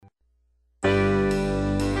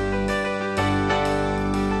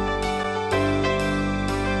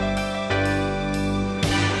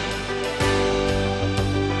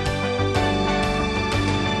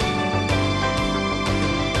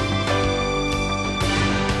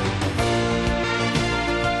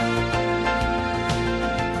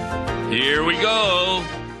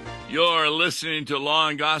You're listening to Law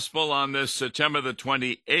and Gospel on this September the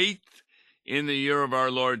 28th in the year of our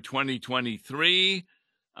Lord 2023.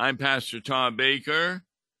 I'm Pastor Tom Baker,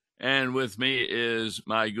 and with me is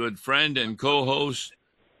my good friend and co-host,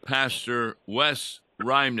 Pastor Wes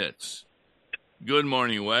Reimnitz. Good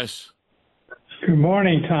morning, Wes. Good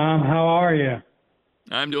morning, Tom. How are you?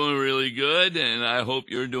 I'm doing really good, and I hope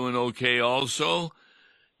you're doing okay also.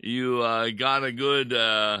 You got a good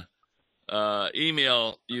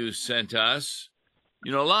email you sent us.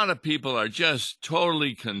 You know, a lot of people are just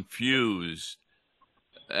totally confused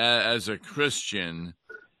as a Christian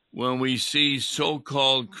when we see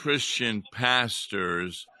so-called Christian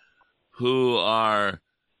pastors who are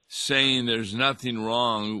saying there's nothing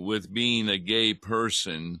wrong with being a gay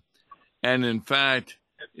person. And in fact,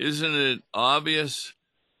 isn't it obvious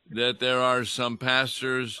that there are some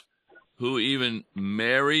pastors who even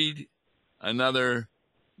married another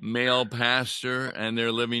male pastor and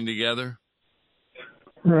they're living together?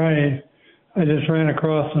 Right. I just ran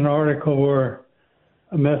across an article where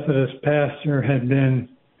a Methodist pastor had been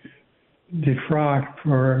defrocked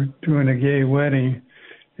for doing a gay wedding,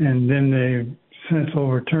 and then they since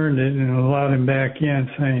overturned it and allowed him back in,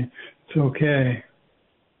 saying it's okay.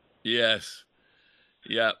 Yes.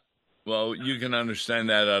 Yeah. Well, you can understand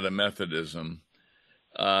that out of Methodism.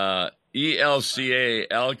 ELCA,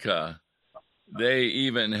 ELCA, they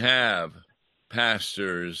even have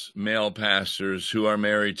pastors, male pastors, who are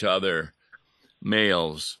married to other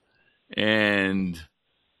males. And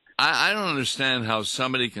I don't understand how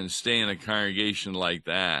somebody can stay in a congregation like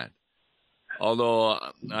that. Although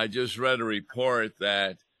I just read a report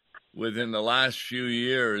that within the last few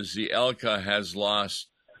years, the ELCA has lost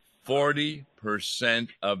 40%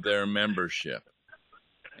 of their membership.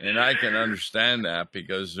 And I can understand that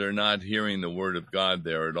because they're not hearing the word of God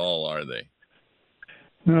there at all, are they?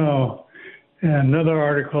 No. And another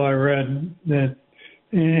article I read that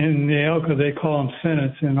in the ELCA, they call them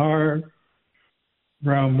senates. In our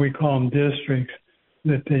realm, we call them districts,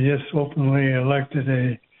 that they just openly elected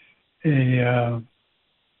a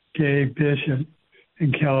gay bishop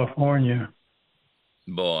in California.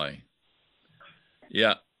 Boy.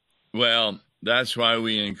 Yeah. Well, that's why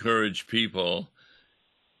we encourage people,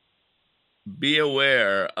 be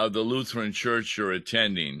aware of the Lutheran church you're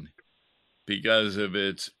attending, because if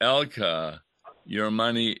it's ELCA, your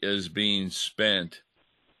money is being spent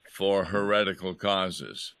for heretical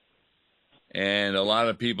causes. And a lot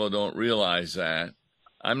of people don't realize that.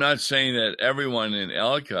 I'm not saying that everyone in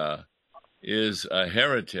ELCA is a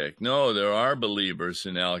heretic. No, there are believers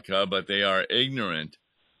in ELCA, but they are ignorant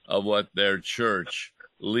of what their church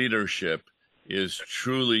leadership is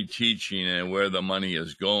truly teaching and where the money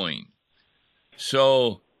is going.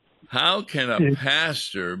 So how can a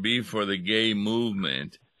pastor be for the gay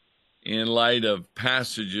movement in light of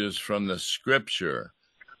passages from the scripture?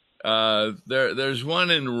 There's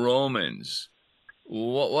one in Romans.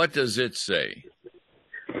 What does it say?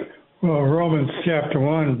 Well, Romans chapter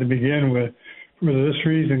 1 to begin with, for this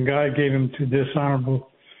reason God gave him to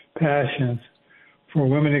dishonorable passions, for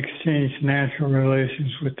women exchanged natural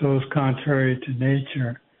relations with those contrary to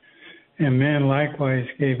nature, and men likewise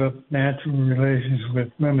gave up natural relations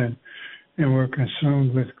with women and were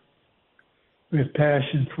consumed with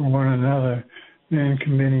passion for one another, men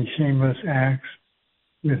committing shameless acts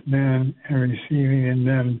with men and receiving in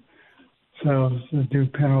themselves the due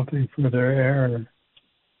penalty for their error.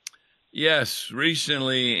 Yes,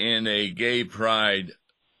 recently in a gay pride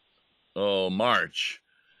march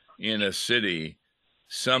in a city,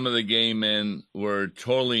 some of the gay men were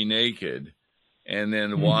totally naked and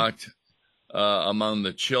then walked among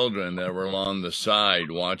the children that were along the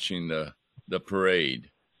side watching the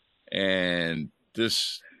parade. And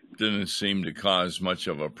this didn't seem to cause much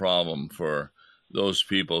of a problem for those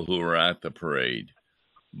people who were at the parade.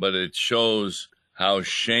 But it shows how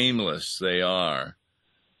shameless they are.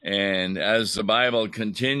 And as the Bible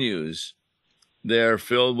continues, they're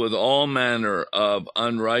filled with all manner of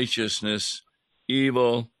unrighteousness,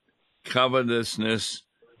 evil, covetousness,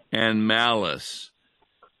 and malice.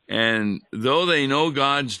 And though they know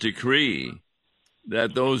God's decree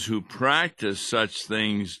that those who practice such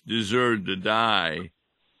things deserve to die,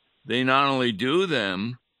 they not only do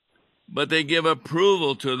them, but they give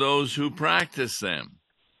approval to those who practice them.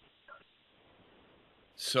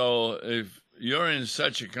 So if you're in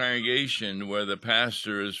such a congregation where the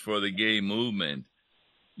pastor is for the gay movement,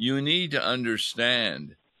 you need to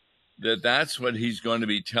understand that that's what he's going to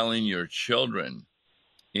be telling your children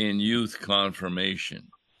in youth confirmation.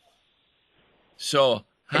 So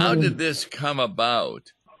how did this come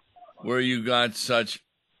about where you got such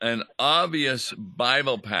an obvious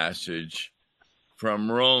Bible passage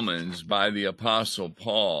from Romans by the Apostle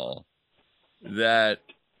Paul that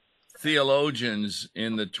theologians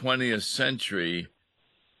in the 20th century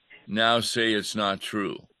now say it's not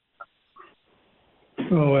true?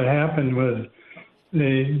 Well, what happened was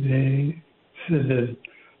they said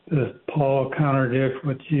that Paul contradicts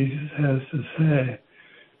what Jesus has to say.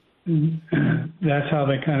 And that's how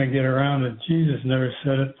they kind of get around it. Jesus never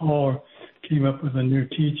said it. Paul came up with a new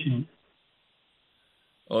teaching.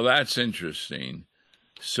 Oh, that's interesting.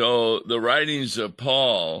 So the writings of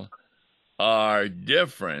Paul are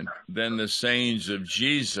different than the sayings of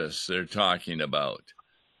Jesus they're talking about.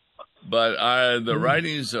 But are the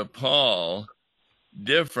writings of Paul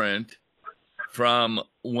different from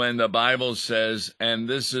when the Bible says, and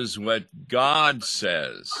this is what God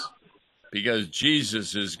says? Because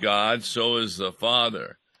Jesus is God, so is the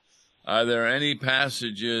Father. Are there any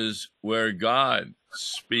passages where God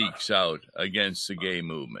speaks out against the gay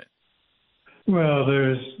movement? Well,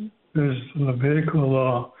 there's Levitical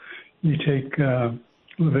law. You take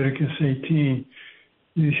Leviticus 18,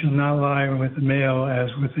 you shall not lie with a male as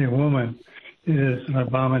with a woman. It is an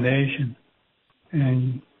abomination.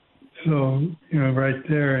 And so, right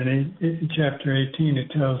there in chapter 18,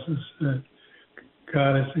 it tells us that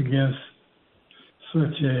God is against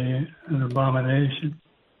such an abomination.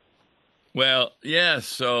 Well, yes.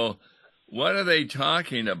 So what are they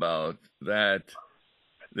talking about? That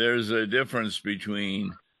there's a difference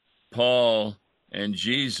between Paul and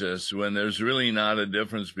Jesus when there's really not a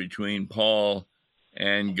difference between Paul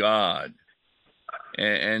and God.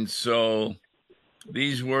 And so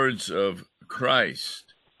these words of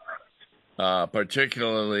Christ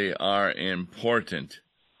particularly are important.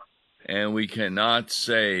 And we cannot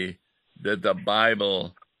say that the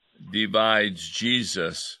Bible divides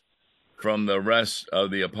Jesus from the rest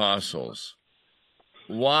of the apostles.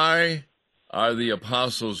 Why are the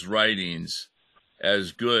apostles' writings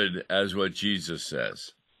as good as what Jesus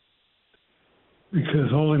says?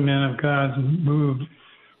 Because holy men of God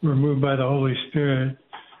were moved by the Holy Spirit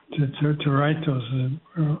to write those,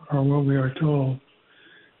 are what we are told.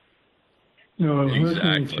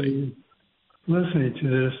 Exactly. Listening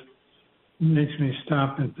to this makes me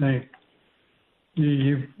stop and think.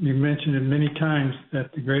 You mentioned it many times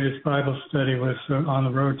that the greatest Bible study was on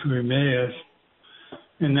the road to Emmaus,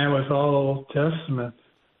 and that was all Old Testament.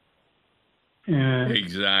 And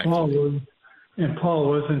Exactly. Paul,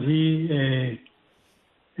 wasn't he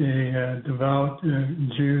a devout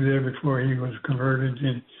Jew there before he was converted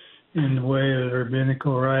in the way of the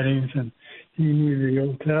rabbinical writings, and he knew the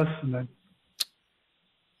Old Testament.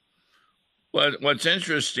 What's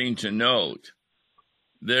interesting to note,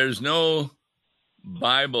 there's no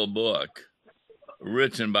Bible book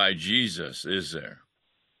written by Jesus, is there?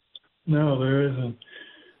 No, there isn't.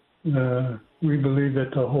 We believe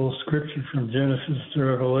that the whole scripture from Genesis to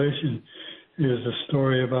Revelation is a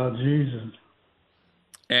story about Jesus.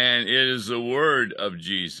 And it is the word of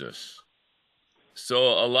Jesus. So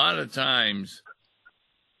a lot of times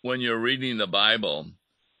when you're reading the Bible,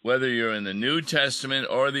 whether you're in the New Testament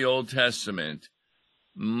or the Old Testament,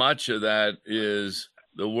 much of that is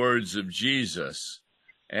the words of Jesus.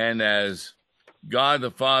 And as God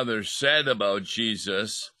the Father said about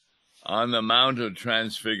Jesus on the Mount of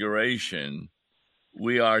Transfiguration,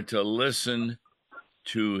 we are to listen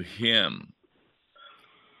to him.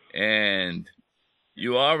 And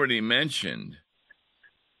you already mentioned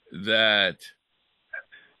that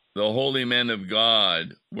the holy men of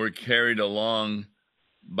God were carried along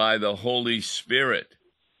by the Holy Spirit.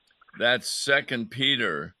 That's 2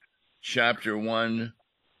 Peter chapter 1,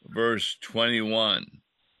 verse 21.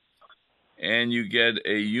 And you get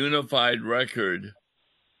a unified record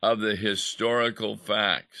of the historical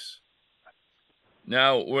facts.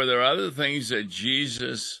 Now, were there other things that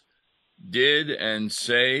Jesus did and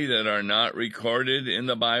say that are not recorded in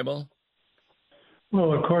the Bible?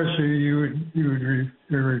 Well, of course, you're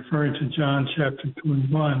referring to John chapter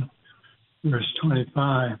 21, verse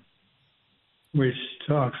 25, which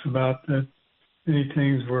talks about that many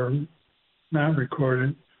things were not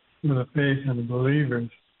recorded for the faith of the believers.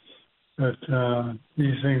 But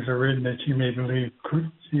these things are written that you may believe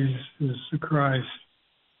Jesus is the Christ.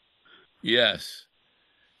 Yes.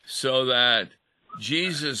 So that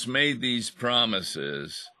Jesus made these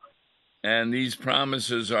promises, and these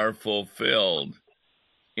promises are fulfilled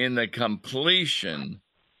in the completion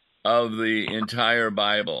of the entire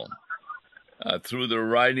Bible, through the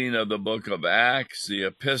writing of the book of Acts, the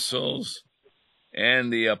epistles,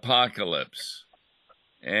 and the Apocalypse.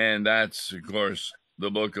 And that's, of course,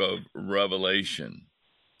 the book of Revelation.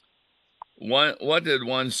 What did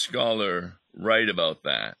one scholar write about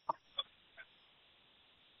that?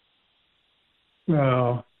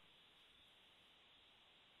 Well,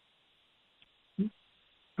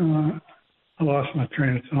 I lost my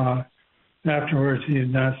train of thought. Afterwards, he is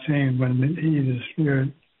not saying, when he, the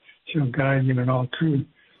Spirit, shall guide you in all truth.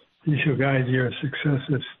 He shall guide your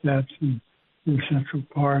successive steps and the central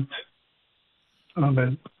parts of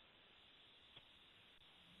it.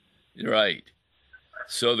 Right.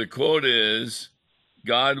 So the quote is,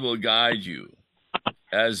 God will guide you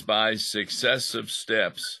as by successive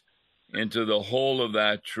steps into the whole of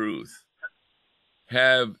that truth.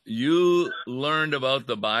 Have you learned about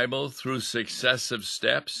the Bible through successive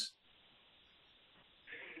steps?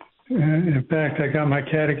 In fact, I got my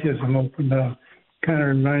catechism opened up. Kind of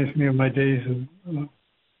reminds me of my days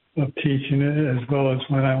of teaching it, as well as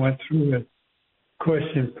when I went through it.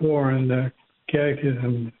 Question 4 in the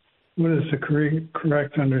catechism: what is the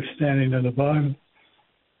correct understanding of the Bible?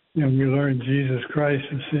 And we learn Jesus Christ,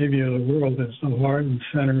 the Savior of the world, is the heart and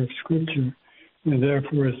center of Scripture, and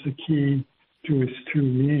therefore is the key to its true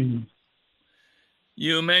meaning.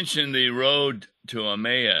 You mentioned the road to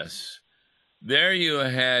Emmaus. There you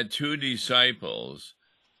had two disciples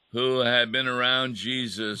who had been around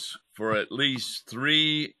Jesus for at least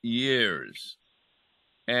 3 years.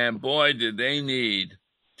 And boy, did they need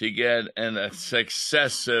to get in a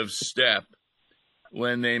successive step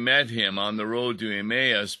when they met him on the road to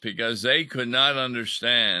Emmaus, because they could not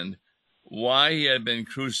understand why he had been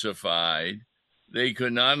crucified. They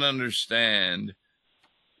could not understand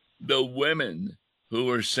the women who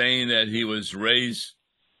were saying that he was raised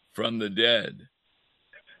from the dead.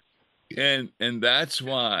 And that's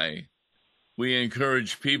why we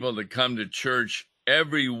encourage people to come to church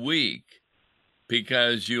every week,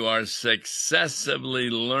 because you are successively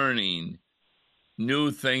learning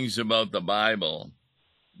new things about the Bible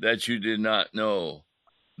that you did not know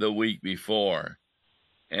the week before.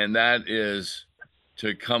 And that is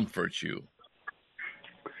to comfort you.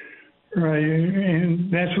 Right,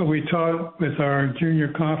 and that's what we taught with our junior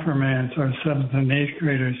confirmands, our 7th and 8th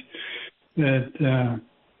graders, that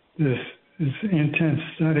this intense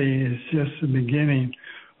study is just the beginning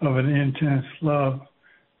of an intense love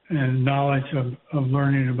and knowledge of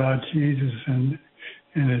learning about Jesus and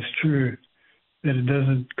his truth. That it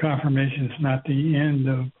doesn't, confirmation is not the end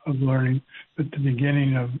of learning, but the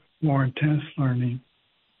beginning of more intense learning.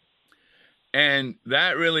 And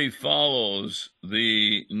that really follows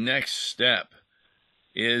the next step,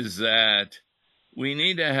 is that we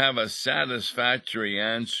need to have a satisfactory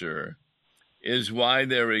answer, is why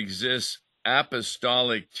there exists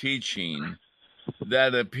apostolic teaching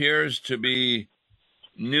that appears to be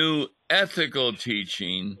new ethical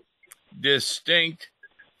teaching, distinct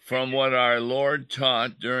from what our Lord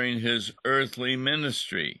taught during his earthly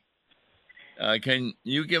ministry. Can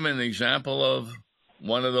you give an example of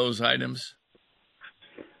one of those items?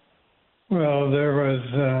 Well, there was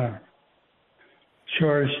a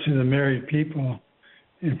charge to the married people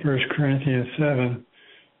in 1 Corinthians 7.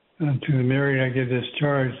 To the married I give this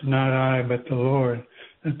charge, not I, but the Lord,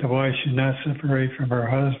 that the wife should not separate from her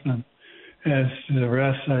husband. As to the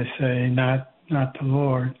rest I say, not the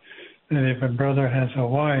Lord, that if a brother has a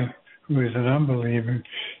wife who is an unbeliever,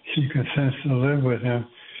 she consents to live with him,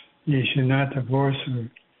 ye should not divorce her.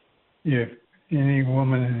 If any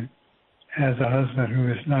woman has a husband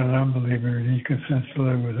who is not an unbeliever and he consents to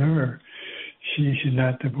live with her, she should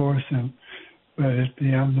not divorce him. But if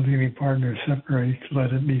the unbelieving partner separates,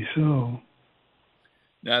 let it be so.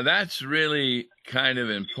 Now that's really kind of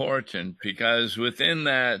important, because within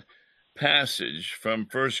that passage from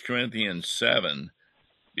 1 Corinthians 7,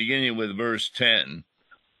 beginning with verse 10,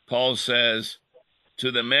 Paul says,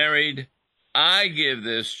 to the married, I give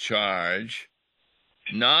this charge,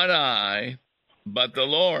 not I, but the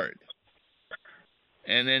Lord.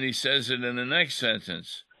 And then he says it in the next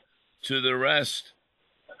sentence, to the rest,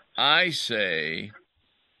 I say,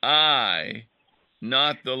 I,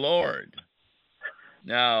 not the Lord.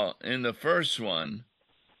 Now, in the first one,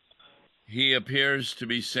 he appears to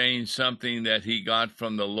be saying something that he got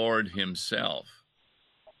from the Lord himself.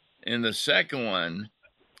 In the second one,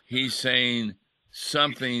 he's saying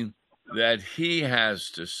something that he has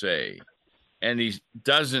to say, and he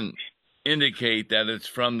doesn't indicate that it's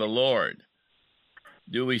from the Lord.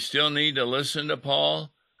 Do we still need to listen to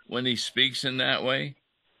Paul when he speaks in that way?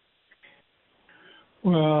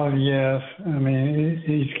 Well, yes. I mean,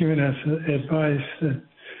 he's given us advice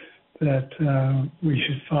that we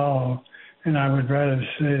should follow, and I would rather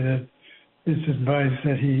say that it's advice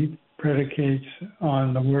that he predicates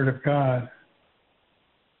on the Word of God.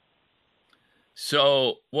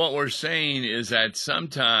 So what we're saying is that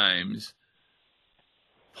sometimes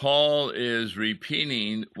Paul is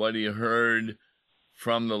repeating what he heard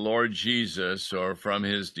from the Lord Jesus or from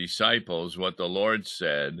his disciples what the Lord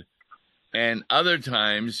said, and other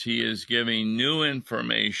times he is giving new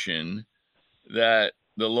information that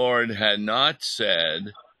the Lord had not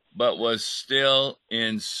said, but was still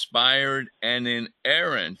inspired and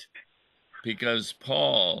inerrant because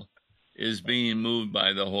Paul is being moved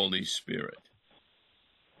by the Holy Spirit.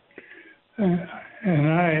 And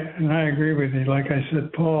I agree with you. Like I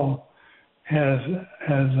said, Paul has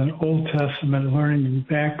an Old Testament learning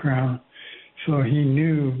background, so he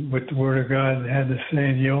knew what the Word of God had to say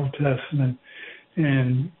in the Old Testament,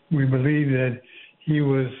 and we believe that he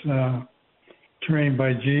was trained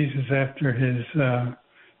by Jesus after his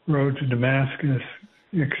road to Damascus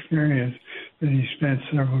experience, that he spent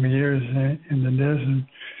several years in the desert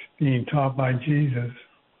being taught by Jesus.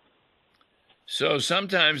 So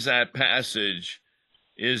sometimes that passage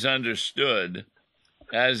is understood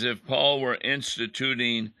as if Paul were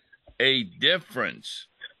instituting a difference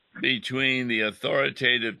between the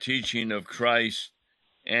authoritative teaching of Christ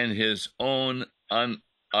and his own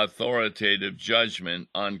unauthoritative judgment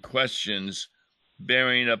on questions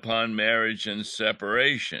bearing upon marriage and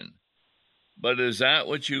separation. But is that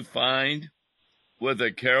what you find with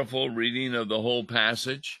a careful reading of the whole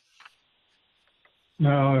passage?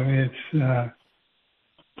 No, it's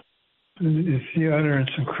the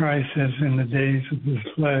utterance of Christ as in the days of his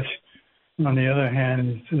flesh. On the other hand,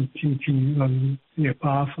 it's the teaching of the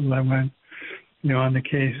apostle that went, on the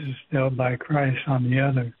cases dealt by Christ on the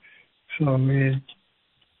other. So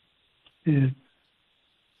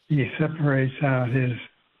he separates out his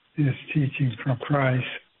teaching from Christ.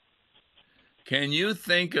 Can you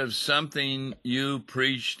think of something you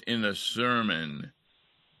preached in a sermon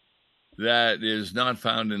that is not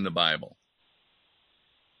found in the Bible?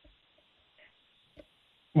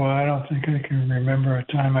 Well, I don't think I can remember a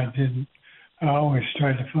time I didn't. I always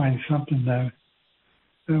try to find something that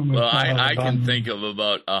was. Well, I can think of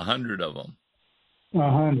about 100 of them.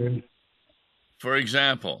 100. For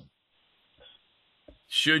example,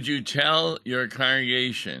 should you tell your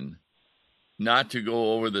congregation not to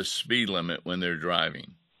go over the speed limit when they're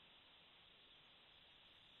driving?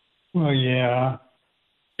 Well, yeah.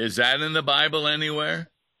 Is that in the Bible anywhere?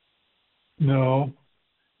 No.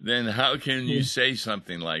 Then how can you say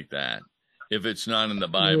something like that if it's not in the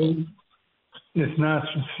Bible? It's not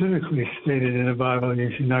specifically stated in the Bible you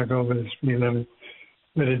should not go over the speed limit,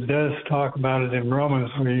 but it does talk about it in Romans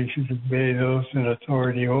where you should obey those in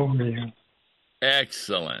authority over you.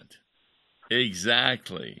 Excellent.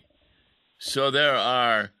 Exactly. So there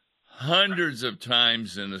are hundreds of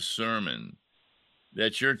times in a sermon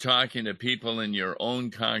that you're talking to people in your own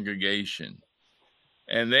congregation,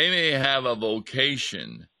 and they may have a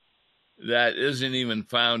vocation that isn't even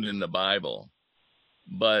found in the Bible,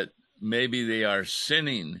 but maybe they are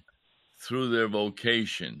sinning through their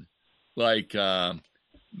vocation, like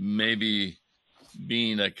maybe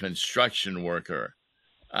being a construction worker.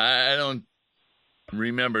 I don't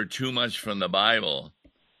remember too much from the Bible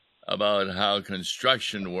about how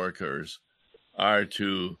construction workers are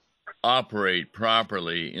to operate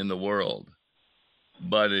properly in the world,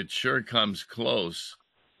 but it sure comes close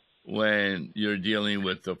when you're dealing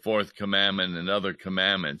with the fourth commandment and other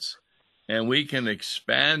commandments. And we can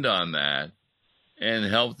expand on that and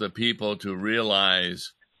help the people to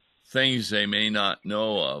realize things they may not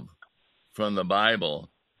know of from the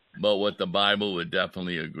Bible, but what the Bible would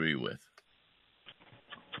definitely agree with.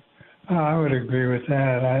 I would agree with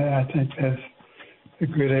that. I think that's a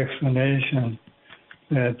good explanation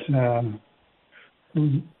that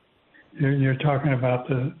you're talking about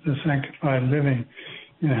the sanctified living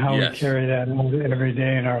and how Yes. we carry that every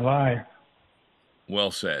day in our life.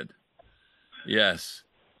 Well said. Yes.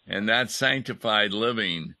 And that sanctified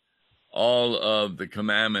living, all of the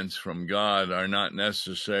commandments from God are not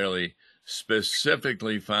necessarily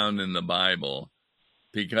specifically found in the Bible,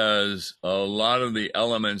 because a lot of the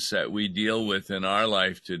elements that we deal with in our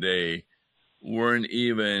life today weren't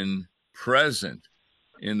even present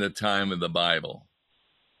in the time of the Bible.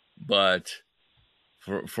 But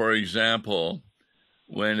for example,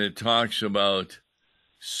 when it talks about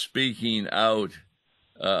speaking out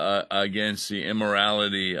against the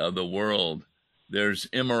immorality of the world, there's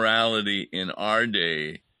immorality in our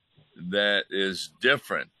day that is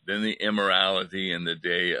different than the immorality in the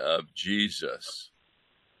day of Jesus.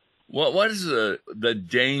 What is the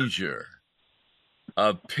danger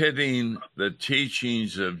of pitting the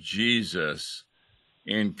teachings of Jesus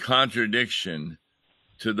in contradiction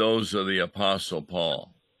to those of the Apostle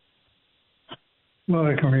Paul? Well,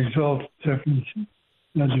 it can result in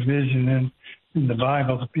a division in the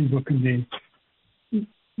Bible. The people can be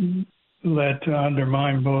led to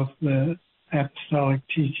undermine both the apostolic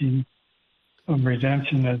teaching of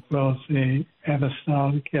redemption, as well as the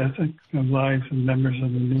apostolic ethic of lives of members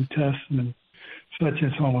of the New Testament, such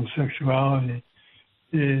as homosexuality.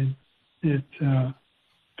 It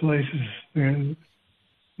places the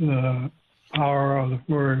power of the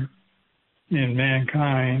Word in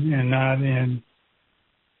mankind and not in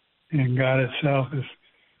God itself. Is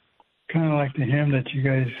kind of like the hymn that you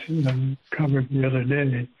guys covered the other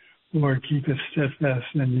day. Lord, keep us steadfast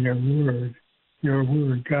in your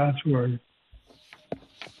word, God's word.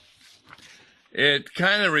 It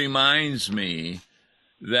kind of reminds me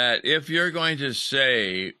that if you're going to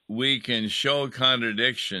say we can show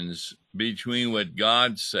contradictions between what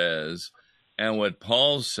God says and what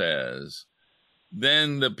Paul says,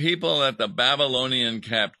 then the people at the Babylonian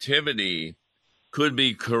captivity could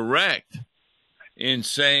be correct in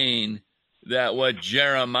saying that what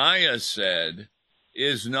Jeremiah said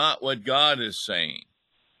is not what God is saying.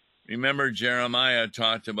 Remember, Jeremiah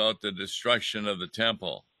talked about the destruction of the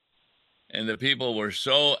temple, and the people were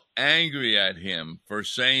so angry at him for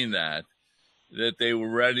saying that they were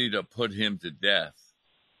ready to put him to death.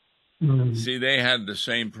 See, they had the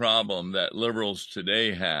same problem that liberals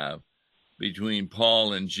today have between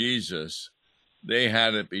Paul and Jesus. They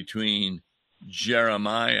had it between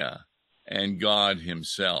Jeremiah and God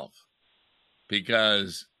himself.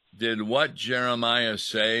 Because did what Jeremiah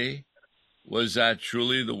say, was that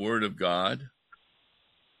truly the word of God?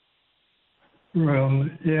 Well,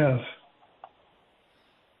 yes.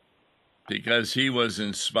 Because he was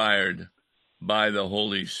inspired by the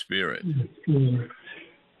Holy Spirit.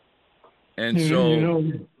 And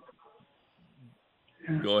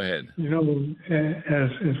go ahead.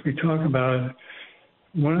 As we talk about it,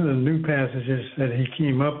 one of the new passages that he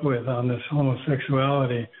came up with on this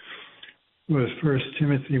homosexuality was 1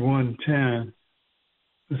 Timothy 1:10.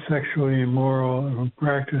 The sexually immoral who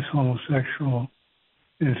practice homosexual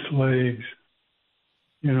enslaves.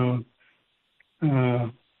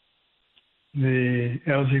 The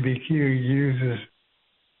LGBTQ uses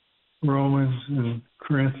Romans and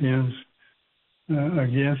Corinthians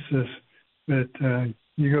against this, but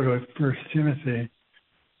you go to 1 Timothy,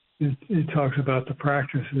 it talks about the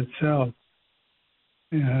practice itself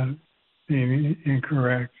being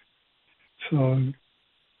incorrect. So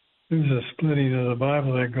there's a splitting of the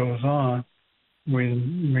Bible that goes on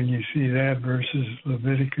when you see that versus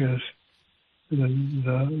Leviticus,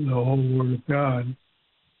 the whole Word of God.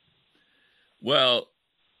 Well,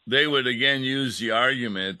 they would again use the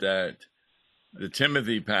argument that the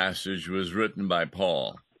Timothy passage was written by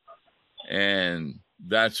Paul, and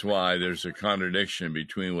that's why there's a contradiction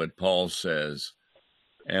between what Paul says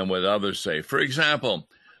and what others say. For example,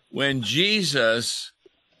 when Jesus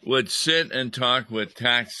would sit and talk with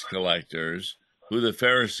tax collectors, who the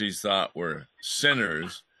Pharisees thought were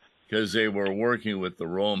sinners because they were working with the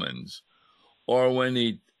Romans, or when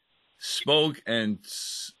he spoke and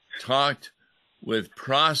talked with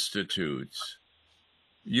prostitutes,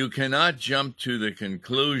 you cannot jump to the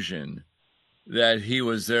conclusion that he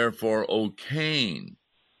was therefore okaying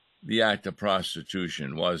the act of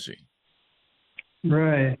prostitution, was he?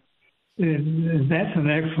 Right. And that's an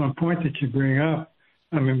excellent point that you bring up.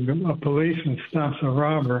 I mean, a policeman stops a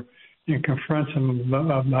robber and confronts him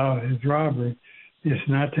about his robbery. It's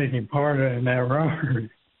not taking part in that robbery.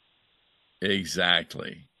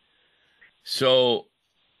 Exactly. So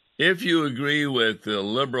if you agree with the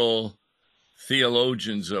liberal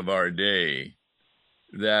theologians of our day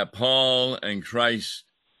that Paul and Christ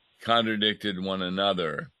contradicted one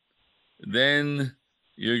another, then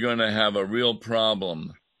you're going to have a real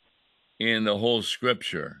problem in the whole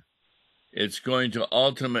scripture. It's going to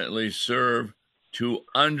ultimately serve to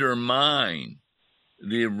undermine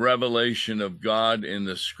the revelation of God in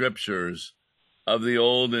the scriptures of the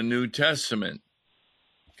Old and New Testament,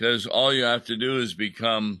 because all you have to do is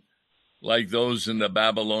become like those in the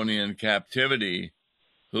Babylonian captivity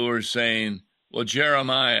who are saying, well,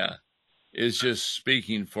 Jeremiah is just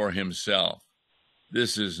speaking for himself.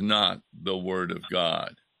 This is not the word of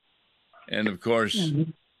God. And of course,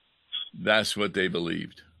 that's what they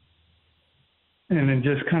believed. And it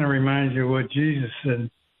just kind of reminds you of what Jesus said,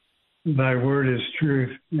 thy word is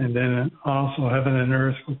truth, and then also heaven and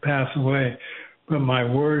earth will pass away, but my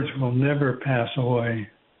words will never pass away.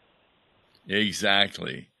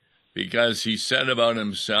 Exactly. Because he said about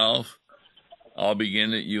himself, I'll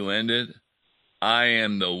begin it, you end it, I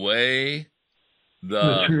am the way,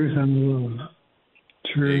 the truth and the love.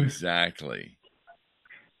 Truth. Exactly.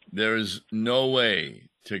 There is no way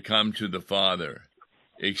to come to the Father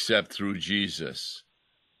except through Jesus.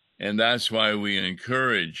 And that's why we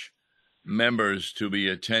encourage members to be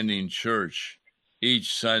attending church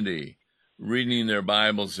each Sunday, reading their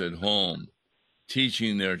Bibles at home,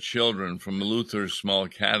 teaching their children from Luther's Small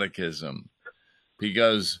Catechism,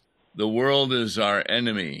 because the world is our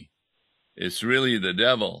enemy. It's really the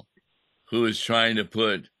devil who is trying to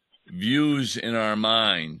put views in our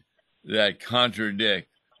mind that contradict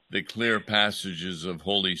the clear passages of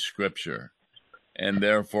Holy Scripture, and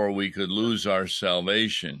therefore we could lose our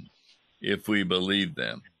salvation if we believe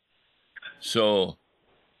them. So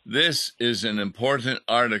this is an important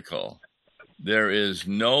article. There is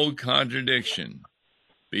no contradiction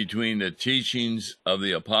between the teachings of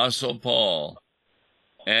the Apostle Paul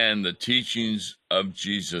and the teachings of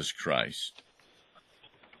Jesus Christ.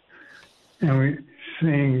 And we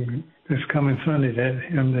sing this coming Sunday that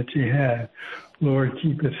hymn that you had, Lord,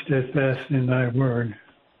 keep us steadfast in thy word.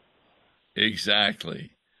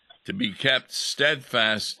 Exactly. To be kept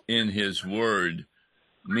steadfast in his word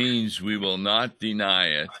means we will not deny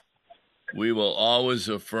it, we will always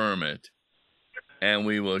affirm it, and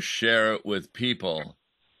we will share it with people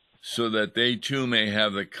so that they too may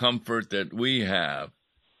have the comfort that we have,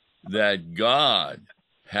 that God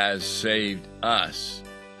has saved us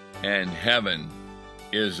and heaven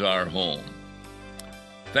is our home.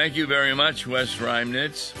 Thank you very much, Wes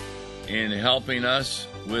Reimnitz, in helping us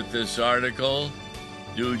with this article.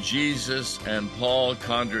 Do Jesus and Paul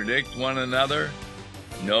contradict one another?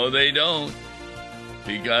 No, they don't,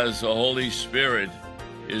 because the Holy Spirit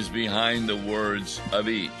is behind the words of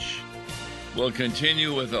each. We'll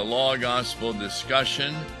continue with a law gospel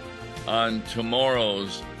discussion on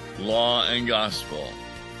tomorrow's Law and Gospel.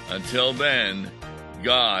 Until then,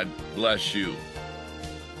 God bless you.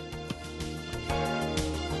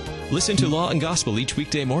 Listen to Law and Gospel each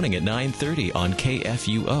weekday morning at 9:30 on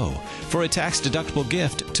KFUO. For a tax-deductible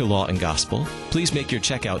gift to Law and Gospel, please make your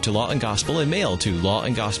check out to Law and Gospel and mail to Law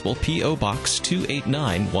and Gospel, P.O. Box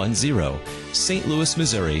 28910, St. Louis,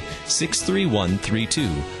 Missouri 63132,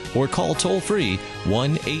 or call toll-free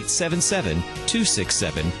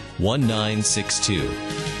 1-877-267-1962.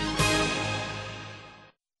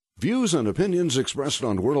 Views and opinions expressed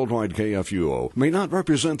on Worldwide KFUO may not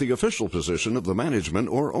represent the official position of the management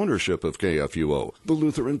or ownership of KFUO, the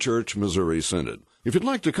Lutheran Church Missouri Synod. If you'd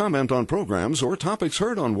like to comment on programs or topics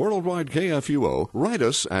heard on Worldwide KFUO, write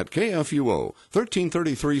us at KFUO,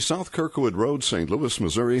 1333 South Kirkwood Road, St. Louis,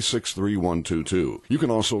 Missouri 63122. You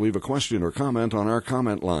can also leave a question or comment on our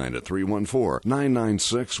comment line at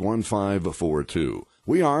 314-996-1542.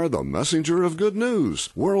 We are the messenger of good news,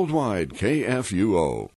 Worldwide KFUO.